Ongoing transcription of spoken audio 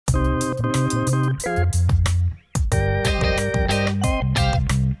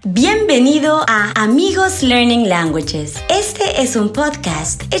Bienvenido a Amigos Learning Languages. Este es un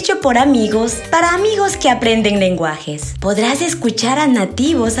podcast hecho por amigos para amigos que aprenden lenguajes. Podrás escuchar a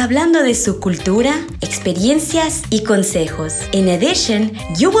nativos hablando de su cultura, experiencias y consejos. In addition,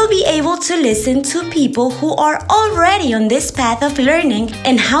 you will be able to listen to people who are already on this path of learning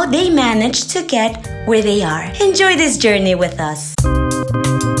and how they managed to get where they are. Enjoy this journey with us.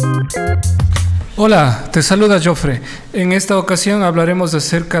 Hola, te saluda Joffre. En esta ocasión hablaremos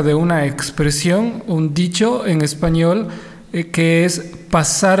acerca de una expresión, un dicho en español que es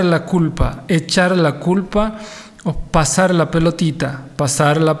pasar la culpa, echar la culpa o pasar la pelotita,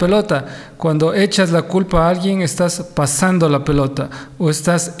 pasar la pelota. Cuando echas la culpa a alguien estás pasando la pelota o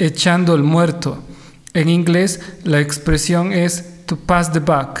estás echando el muerto. En inglés la expresión es to pass the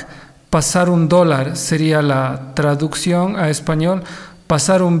buck. Pasar $1 sería la traducción a español.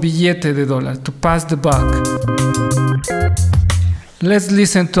 Pasar un billete de $1, to pass the buck. Let's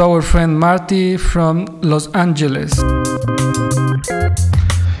listen to our friend Marty from Los Angeles.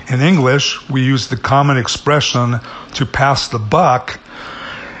 In English, we use the common expression to pass the buck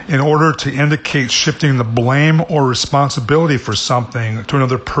in order to indicate shifting the blame or responsibility for something to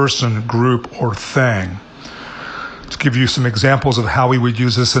another person, group, or thing. To give you some examples of how we would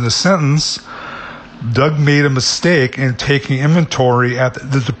use this in a sentence, Doug made a mistake in taking inventory at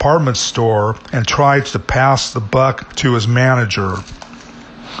the department store and tried to pass the buck to his manager.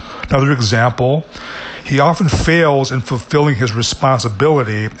 Another example, he often fails in fulfilling his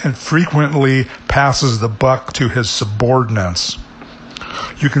responsibility and frequently passes the buck to his subordinates.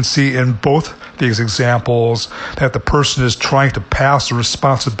 You can see in both these examples that the person is trying to pass the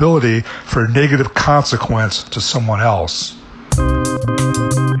responsibility for a negative consequence to someone else.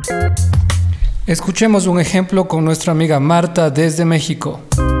 Escuchemos un ejemplo con nuestra amiga Marta desde México.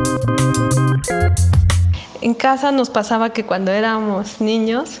 En casa nos pasaba que cuando éramos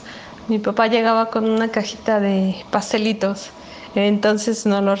niños, mi papá llegaba con una cajita de pastelitos. Entonces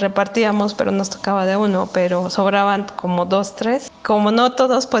nos los repartíamos, pero nos tocaba de uno, pero sobraban como 2, 3. Como no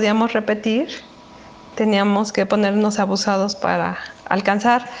todos podíamos repetir, teníamos que ponernos abusados para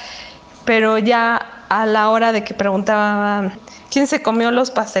alcanzar. Pero ya a la hora de que preguntaban quién se comió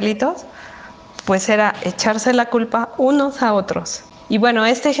los pastelitos, pues era echarse la culpa unos a otros. Y bueno,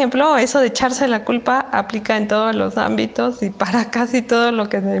 este ejemplo, eso de echarse la culpa, aplica en todos los ámbitos y para casi todo lo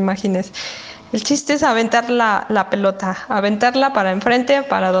que te imagines. El chiste es aventar la pelota, aventarla para enfrente,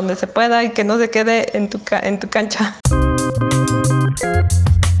 para donde se pueda y que no se quede en tu cancha.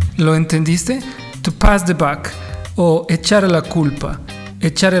 ¿Lo entendiste? To pass the buck o echar la culpa,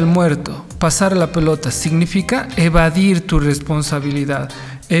 echar el muerto, pasar la pelota, significa evadir tu responsabilidad,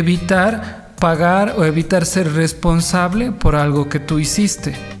 evitar pagar o evitar ser responsable por algo que tú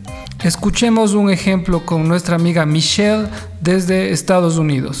hiciste. Escuchemos un ejemplo con nuestra amiga Michelle desde Estados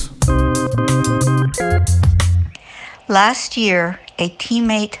Unidos. Last year, a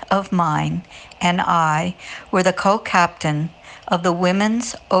teammate of mine and I were the co-captain of the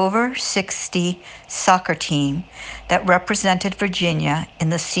women's over 60 soccer team that represented Virginia in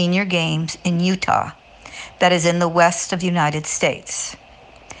the senior games in Utah, that is in the west of the United States.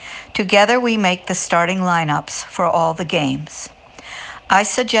 Together we make the starting lineups for all the games. I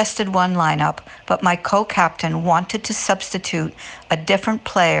suggested one lineup, but my co-captain wanted to substitute a different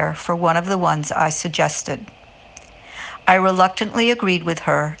player for one of the ones I suggested. I reluctantly agreed with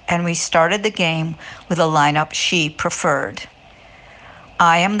her, and we started the game with a lineup she preferred.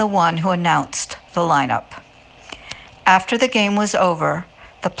 I am the one who announced the lineup. After the game was over,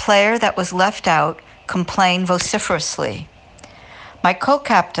 the player that was left out complained vociferously. My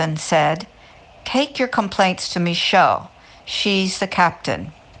co-captain said, "Take your complaints to Michelle. She's the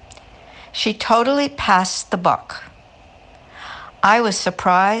captain." She totally passed the buck. I was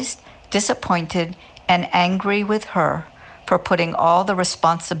surprised, disappointed, and angry with her for putting all the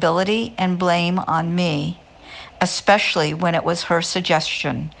responsibility and blame on me, especially when it was her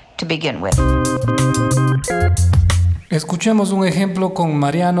suggestion to begin with. Escuchemos un ejemplo con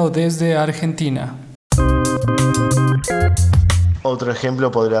Mariano desde Argentina. Otro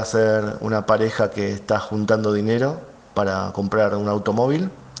ejemplo podría ser una pareja que está juntando dinero para comprar un automóvil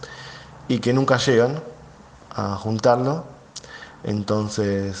y que nunca llegan a juntarlo.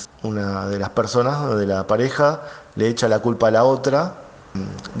 Entonces una de las personas de la pareja le echa la culpa a la otra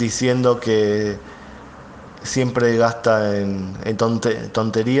diciendo que siempre gasta en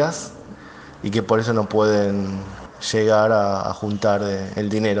tonterías y que por eso no pueden llegar a juntar el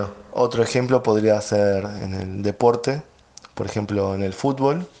dinero. Otro ejemplo podría ser en el deporte. Por ejemplo, en el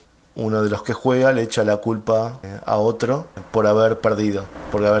fútbol, uno de los que juega le echa la culpa a otro por haber perdido,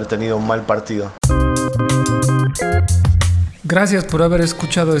 por haber tenido un mal partido. Gracias por haber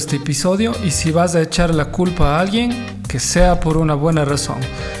escuchado este episodio y si vas a echar la culpa a alguien, que sea por una buena razón.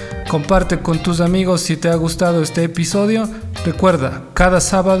 Comparte con tus amigos si te ha gustado este episodio. Recuerda, cada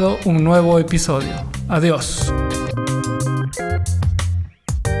sábado un nuevo episodio. Adiós.